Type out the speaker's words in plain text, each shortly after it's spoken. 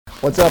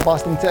What's up,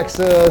 Austin,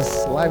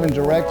 Texas? Live and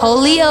direct. Poe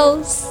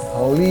Leos.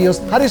 Poe Leos.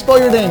 How do you spell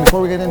your name before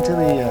we get into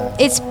the...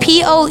 It's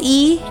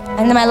P-O-E,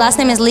 and then my last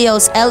name is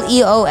Leos,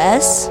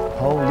 L-E-O-S.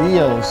 Poe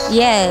Leos.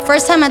 Yeah,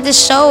 first time at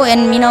this show,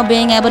 and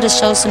being able to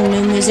show some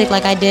new music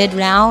like I did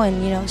now,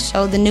 and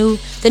show the new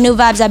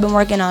vibes I've been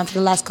working on for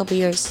the last couple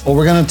years. Well,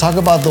 we're gonna talk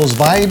about those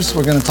vibes.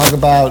 We're gonna talk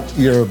about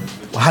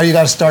how you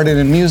got started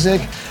in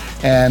music,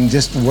 and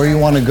just where you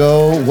want to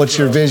go, what's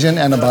your vision,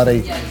 and about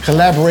a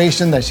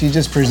collaboration that she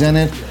just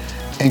presented.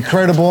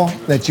 Incredible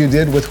that you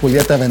did with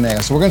Julieta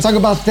Venegas. So we're going to talk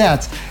about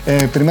that.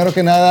 Primero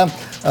que nada,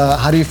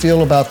 how do you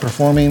feel about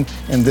performing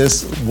in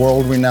this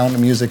world-renowned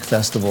music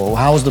festival?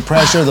 How was the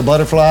pressure, the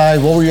butterfly?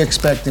 What were you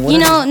expecting?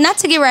 Not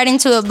to get right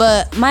into it,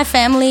 but my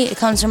family, it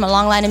comes from a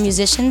long line of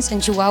musicians in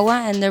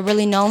Chihuahua, and they're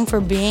really known for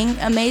being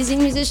amazing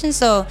musicians.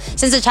 So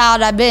since a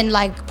child, I've been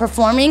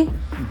performing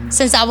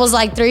since I was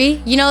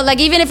 3,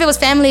 even if it was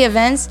family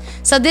events.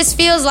 So this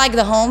feels like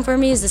the home for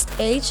me is the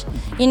stage.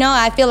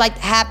 I feel like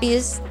the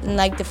happiest and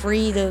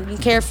the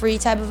carefree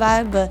type of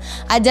vibe. But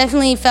I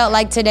definitely felt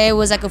like today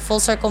was a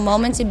full circle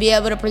moment to be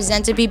able to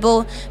present to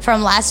people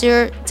from last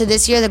year to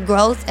this year the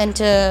growth, and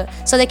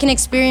so they can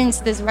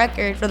experience this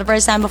record for the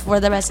first time before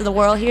the rest of the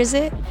world hears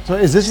it. So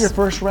is this your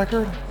first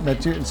record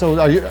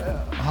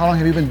how long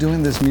have you been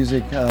doing this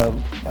music?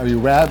 Are you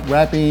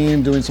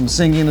rapping, doing some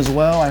singing as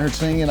well? I heard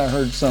singing, I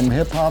heard some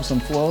hip hop,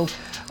 some flow.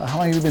 How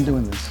long have you been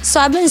doing this?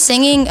 So I've been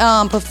singing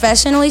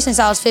professionally since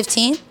I was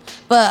 15,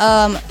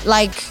 but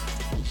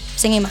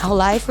singing my whole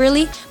life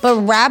really. But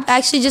rap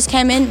actually just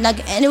came in,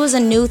 and it was a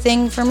new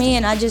thing for me,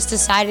 and I just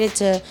decided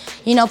to,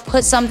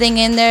 put something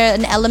in there,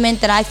 an element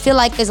that I feel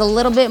like is a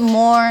little bit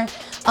more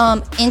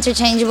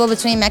interchangeable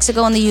between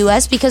Mexico and the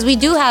US, because we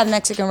do have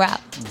Mexican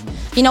rap.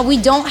 We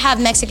don't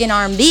have Mexican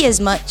R&B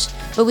as much,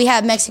 but we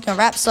have Mexican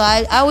rap. So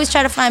I always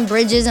try to find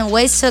bridges and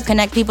ways to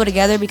connect people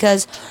together,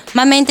 because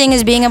my main thing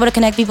is being able to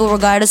connect people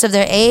regardless of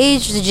their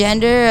age, the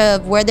gender,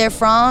 of where they're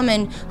from,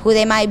 and who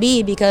they might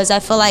be. Because I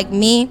feel like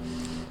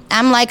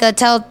I'm like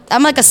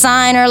a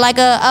sign or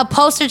a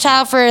poster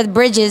child for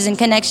bridges and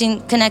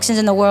connections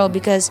in the world,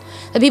 because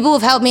the people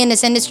who've helped me in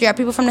this industry are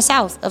people from the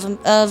South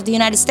of the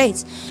United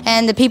States,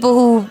 and the people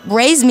who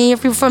raised me are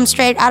people from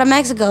straight out of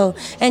Mexico.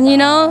 And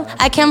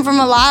I come from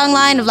a long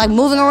line of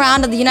moving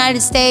around to the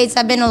United States.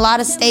 I've been in a lot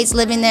of states,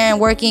 living there and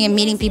working and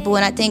meeting people,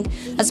 and I think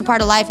that's a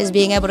part of life, is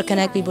being able to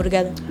connect people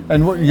together.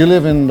 And you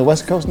live in the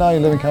West Coast now? You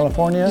live in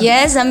California?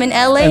 Yes, I'm in LA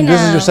and now. And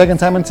this is your second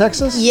time in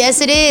Texas?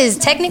 Yes, it is.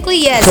 Technically,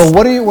 yes. So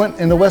what do you want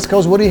in the West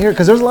Coast? What do you hear?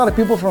 Because there's a lot of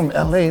people from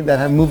LA that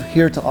have moved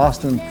here to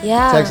Austin,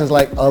 Texas.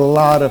 A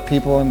lot of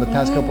people in the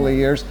past couple of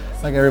years.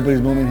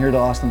 Everybody's moving here to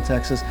Austin,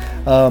 Texas.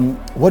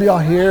 What do y'all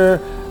hear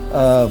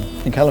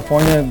in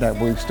California? That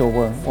we still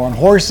we're on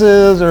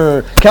horses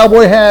or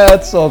cowboy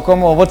hats? Or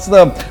what's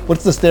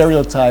the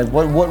stereotype?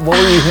 What were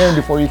you hearing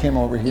before you came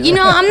over here?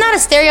 I'm not a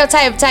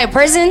stereotype type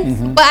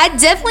person, but I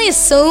definitely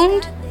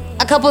assumed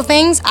a couple of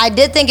things. I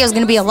did think it was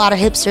going to be a lot of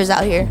hipsters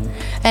out here,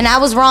 and I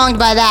was wronged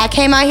by that. I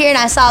came out here and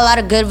I saw a lot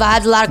of good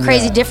vibes, a lot of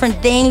crazy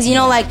different things,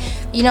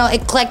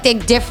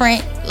 eclectic,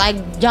 different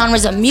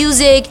genres of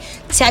music,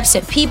 types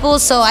of people.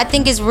 So I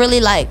think it's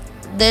really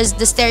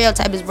the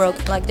stereotype is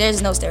broken.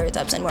 There's no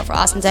stereotypes anymore for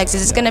Austin,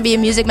 Texas. It's going to be a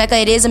music mecca.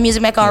 It is a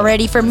music mecca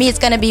already. For me, it's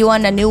going to be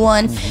a new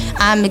one.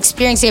 I'm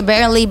experiencing it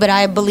barely, but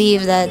I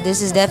believe that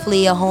this is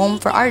definitely a home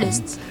for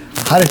artists.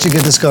 How did you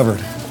get discovered?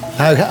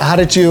 How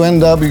did you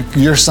end up?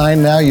 You're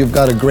signed now. You've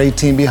got a great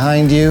team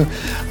behind you.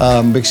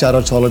 Big shout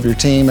out to all of your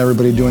team,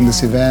 everybody doing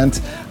this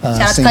event.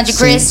 Shout out to Country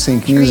Chris,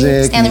 Sync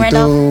Music, Stanley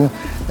Randolph.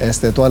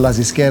 Todas las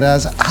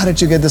disqueras. How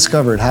did you get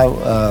discovered? How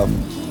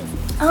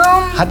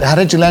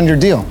did you land your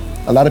deal?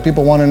 A lot of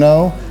people want to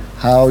know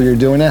how you're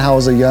doing it. How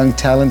is a young,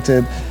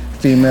 talented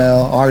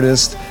female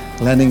artist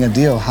landing a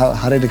deal?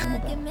 How did it come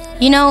about?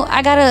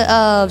 I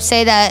gotta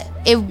say that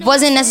it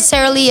wasn't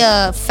necessarily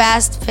a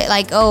fast,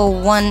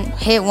 one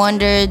hit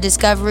wonder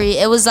discovery.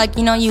 It was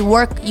you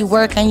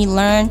work and you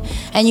learn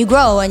and you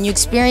grow and you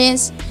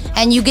experience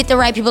and you get the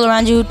right people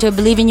around you to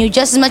believe in you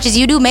just as much as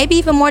you do, maybe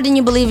even more than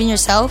you believe in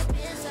yourself.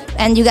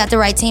 And you got the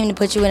right team to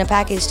put you in a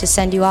package to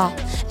send you off.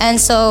 And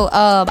so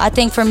I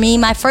think for me,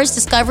 my first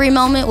discovery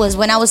moment was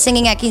when I was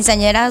singing at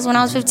quinceañeras when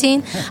I was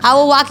 15. I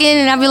would walk in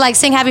and I'd be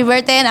sing happy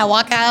birthday, and I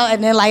walk out,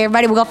 and then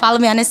everybody would go follow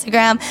me on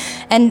Instagram.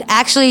 And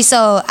actually,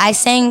 so I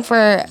sang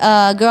for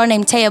a girl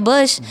named Tate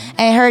Bush,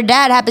 and her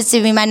dad happens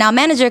to be my now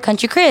manager,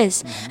 Country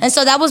Chris. And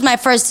so that was my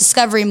first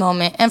discovery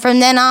moment. And from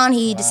then on,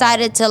 he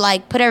decided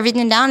to put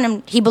everything down,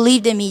 and he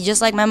believed in me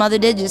just like my mother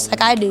did, just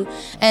like I do.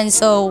 And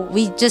so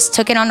we just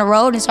took it on the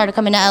road and started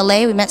coming to LA.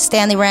 We met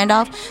Stanley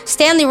Randolph.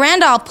 Stanley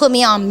Randolph put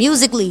me on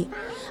musically.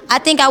 I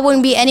think I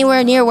wouldn't be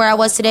anywhere near where I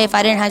was today if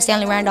I didn't have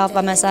Stanley Randolph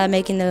by my side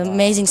making the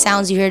amazing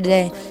sounds you hear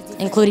today,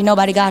 including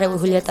Nobody Got It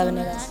with Julieta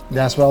Venegas.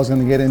 That's what I was going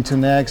to get into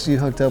next. You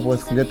hooked up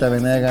with Julieta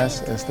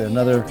Venegas,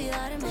 another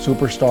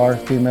superstar,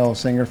 female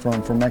singer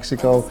from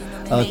Mexico.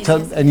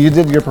 And you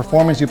did your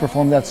performance, you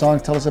performed that song.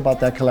 Tell us about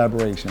that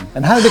collaboration.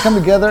 And how did it come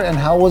together, and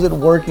how was it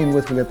working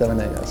with Julieta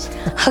Venegas?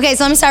 Okay,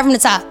 so let me start from the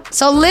top.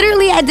 So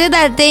literally I did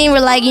that thing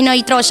where like, you know,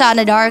 you throw a shot in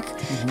the dark.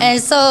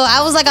 And so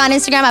I was like on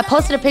Instagram, I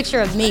posted a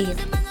picture of me.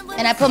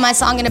 And I put my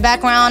song in the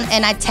background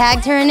and I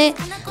tagged her in it.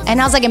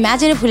 And I was like,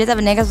 imagine if Julieta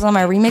Venegas was on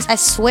my remix. I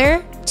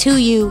swear to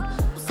you,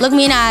 look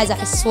me in the eyes,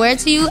 I swear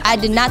to you, I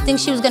did not think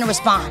she was gonna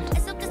respond.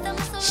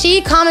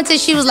 She commented,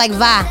 she was like,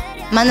 va,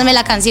 mándame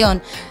la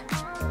canción.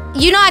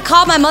 You know, I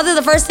called my mother.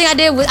 The first thing I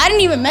did was, I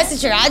didn't even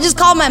message her. I just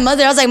called my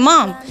mother. I was like,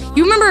 Mom,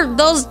 you remember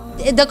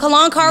the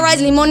Cologne car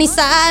rides, limón y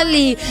sal,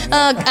 y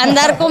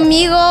andar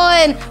conmigo,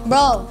 and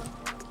bro.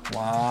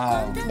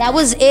 Wow. That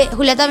was it.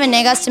 Julieta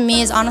Venegas to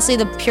me is honestly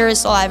the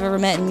purest soul I've ever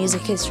met in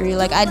music history.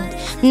 Like,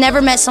 I'd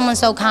never met someone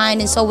so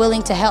kind and so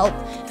willing to help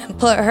and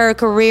put her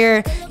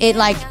career,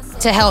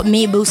 to help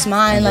me boost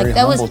mine. And like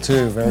that humble was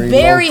too.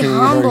 Very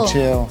humble. Very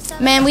chill.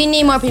 Man, we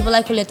need more people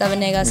like Julieta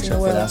Venegas in the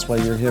world. That's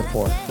what you're here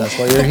for. That's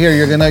why you're here.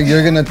 You're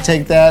gonna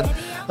take that.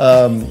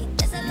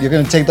 You're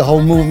gonna take the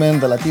whole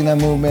movement, the Latina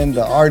movement,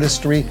 the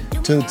artistry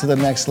to the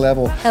next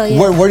level. Hell yeah.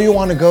 Where do you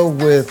want to go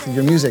with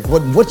your music?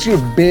 What's your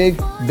big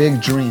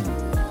dream?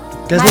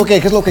 ¿Qué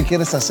es lo que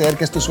quieres hacer?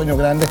 ¿Qué es tu sueño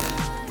grande?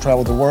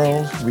 Travel the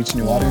world, reach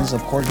new audiences,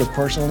 of course, but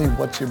personally,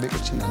 what's your big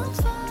achievement?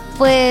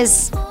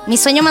 Pues mi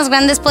sueño más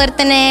grande es poder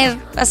tener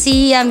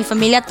así a mi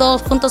familia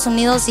todos juntos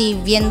unidos y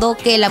viendo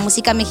que la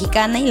música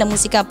mexicana y la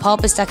música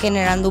pop está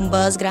generando un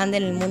buzz grande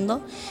en el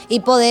mundo y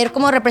poder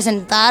como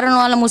representar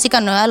a la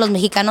música nueva de los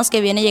mexicanos que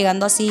viene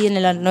llegando así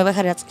en la nueva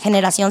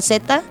generación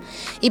Z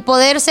y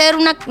poder ser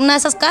una de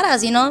esas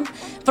caras, ¿no?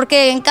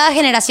 Porque en cada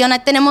generación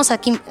tenemos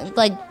aquí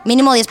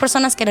mínimo 10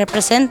 personas que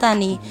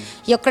representan y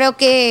yo creo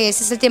que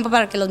ese es el tiempo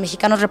para que los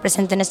mexicanos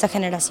representen esta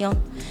generación.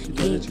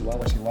 Y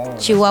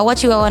Chihuahua,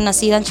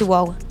 nacida en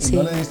Chihuahua. ¿Y sí.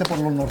 no le diste por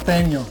lo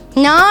norteño?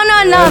 No,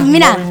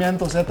 mira.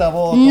 Movimiento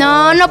Z-Voz.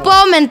 No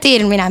puedo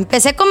mentir, mira,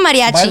 empecé con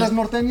mariachi. ¿Bailas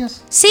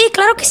norteñas? Sí,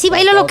 claro que sí,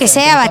 bailo lo que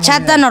sea,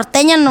 bachata,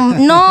 norteña,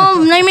 no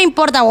me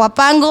importa,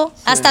 guapango,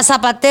 sí. Hasta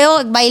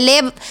zapateo,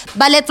 bailé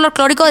ballet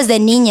folclórico desde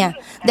niña.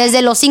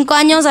 Desde los 5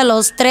 años a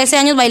los 13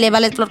 años bailé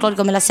ballet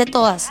folclórico, me las sé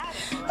todas.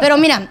 Pero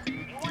mira,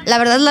 la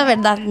verdad es la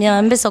verdad, mi mamá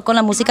empezó con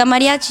la música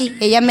mariachi,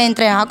 ella me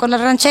entrenaba con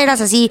las rancheras,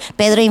 así,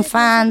 Pedro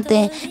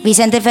Infante,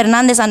 Vicente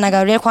Fernández, Ana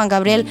Gabriel, Juan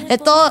Gabriel, de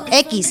todo,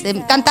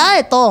 cantaba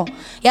de todo,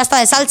 y hasta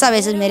de salsa a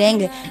veces,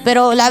 merengue.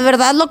 Pero la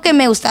verdad lo que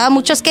me gustaba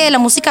mucho es que la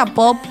música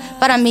pop,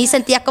 para mí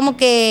sentía como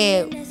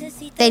que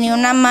tenía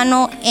una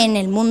mano en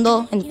el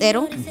mundo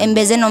entero, en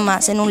vez de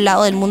nomás en un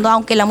lado del mundo,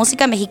 aunque la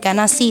música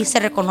mexicana sí se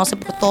reconoce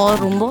por todos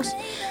rumbos.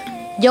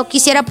 Yo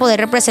quisiera poder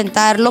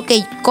representar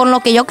con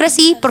lo que yo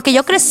crecí, porque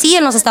yo crecí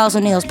en los Estados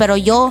Unidos, pero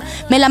yo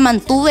me la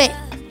mantuve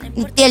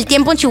el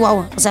tiempo en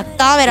Chihuahua, o sea,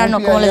 cada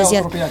verano, como le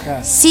decía.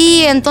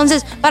 Sí,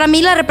 entonces, para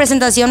mí la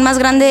representación más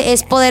grande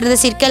es poder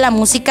decir que la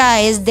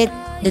música es de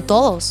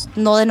todos,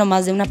 no de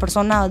nomás de una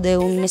persona o de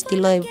un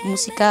estilo de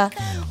música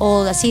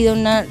o así de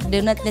una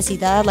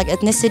etnicidad, like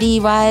ethnicity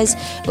wise,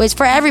 it's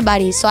for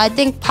everybody. So I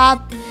think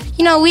pop,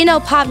 we know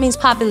pop means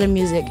popular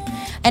music,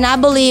 and I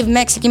believe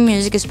Mexican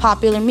music is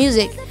popular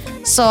music.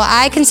 So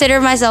I consider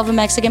myself a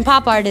Mexican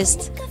pop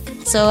artist.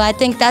 So I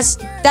think that's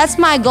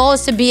my goal,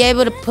 is to be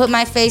able to put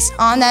my face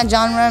on that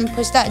genre and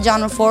push that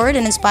genre forward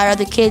and inspire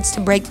other kids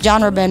to break the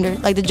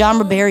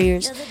genre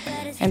barriers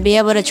and be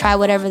able to try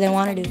whatever they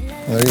want to do.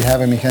 Well, there you have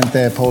it, mi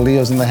gente. Poe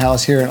Leos in the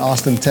house here in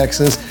Austin,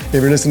 Texas.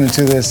 If you're listening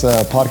to this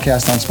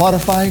podcast on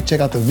Spotify,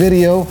 check out the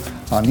video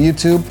on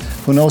YouTube.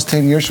 Who knows,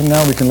 10 years from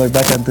now, we can look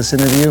back at this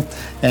interview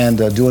and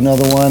do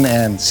another one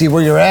and see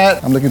where you're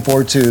at. I'm looking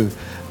forward to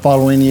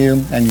following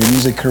you and your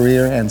music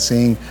career and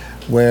seeing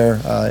where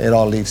it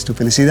all leads to.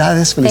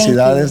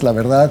 Felicidades, la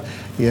verdad.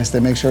 Y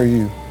make sure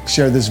you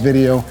share this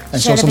video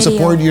and show some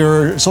support.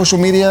 Your social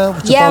media?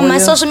 My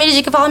social media,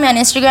 you can follow me on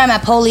Instagram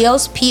at Poe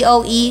Leos,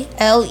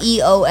 POELEOS,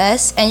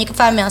 and you can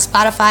find me on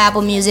Spotify,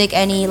 Apple Music,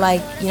 any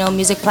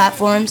music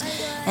platforms.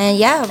 And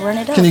run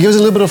it up. Can you give us a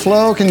little bit of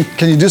flow? Can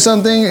you do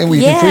something? And we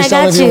can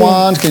freestyle if you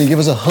want. Can you give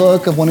us a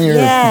hook of one of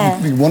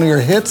your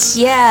hits?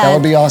 Yeah. That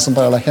would be awesome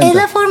para la gente. Es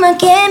la forma en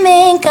que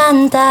me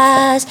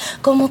encantas,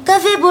 como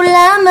café por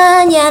la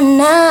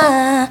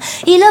mañana,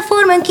 y la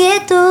forma en que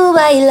tú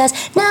bailas.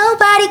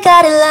 Nobody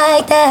got it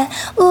like that.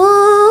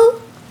 Ooh.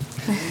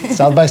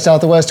 South by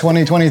Southwest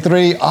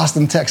 2023,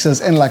 Austin,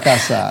 Texas, en la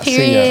casa.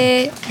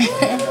 Period. See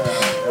ya.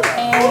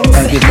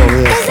 Thank you for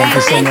this. Thank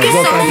you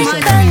so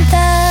much.